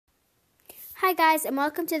Hi guys, and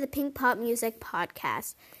welcome to the Pink Pop Music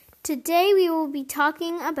Podcast. Today we will be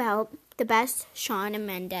talking about the best Shawn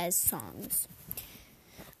Mendes songs.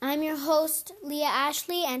 I'm your host, Leah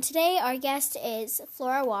Ashley, and today our guest is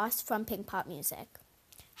Flora from Pink Pop Music.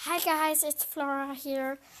 Hi guys, it's Flora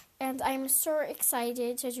here, and I'm so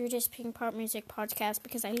excited to do this Pink Pop Music Podcast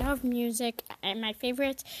because I love music, and my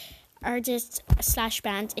favorite artist /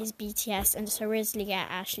 band is BTS, and so is Leah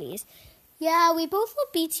Ashley's. Yeah, we both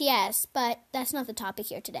love BTS, but that's not the topic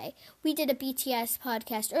here today. We did a BTS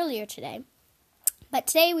podcast earlier today. But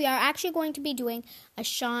today we are actually going to be doing a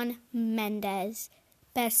Shawn Mendes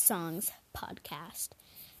Best Songs podcast.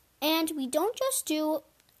 And we don't just do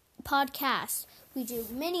podcasts. We do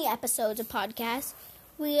mini episodes of podcasts.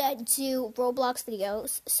 We do Roblox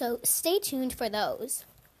videos, so stay tuned for those.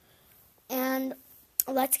 And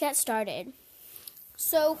let's get started.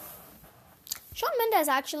 So, Shawn Mendes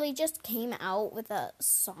actually just came out with a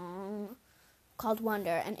song called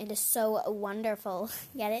Wonder, and it is so wonderful.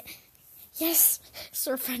 Get it? Yes,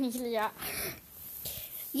 so funny, Leah.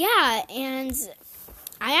 Yeah, and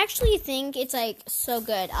I actually think it's so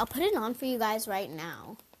good. I'll put it on for you guys right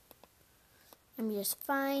now. Let me just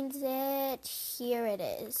find it. Here it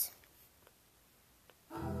is.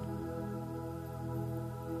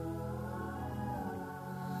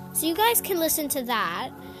 So you guys can listen to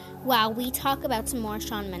that while we talk about some more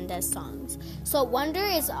Shawn Mendes songs. So Wonder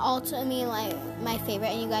is also my favorite,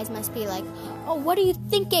 and you guys must be like, oh, what are you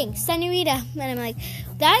thinking, Senorita? And I'm like,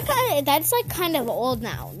 that's kind of old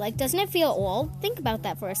now. Doesn't it feel old? Think about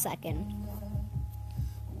that for a second.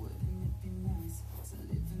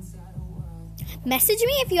 Message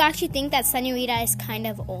me if you actually think that Senorita is kind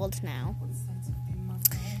of old now.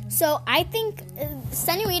 So I think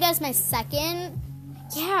Senorita is my second.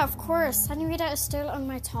 Yeah, of course. Senorita is still on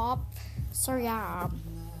my top. So, yeah.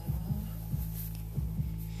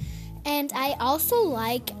 And I also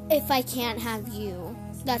like If I Can't Have You.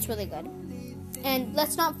 That's really good. And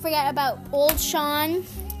let's not forget about old Shawn.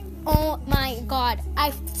 Oh my God.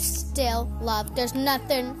 I still love There's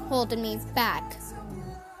Nothing Holding Me Back.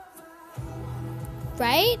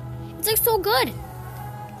 Right? It's so good.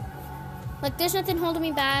 There's Nothing Holding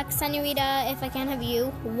Me Back, Senorita, If I Can't Have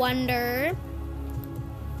You, Wonder.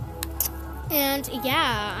 And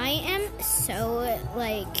yeah, I am so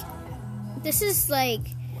this is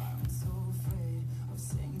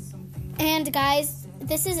and guys,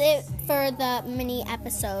 this is it for the mini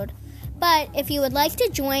episode. But if you would like to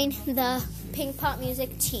join the Pink Pop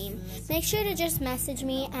Music team, make sure to just message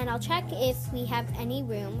me and I'll check if we have any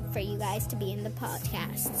room for you guys to be in the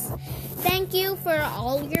podcasts. Thank you for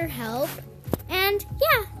all your help. And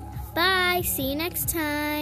yeah, bye. See you next time.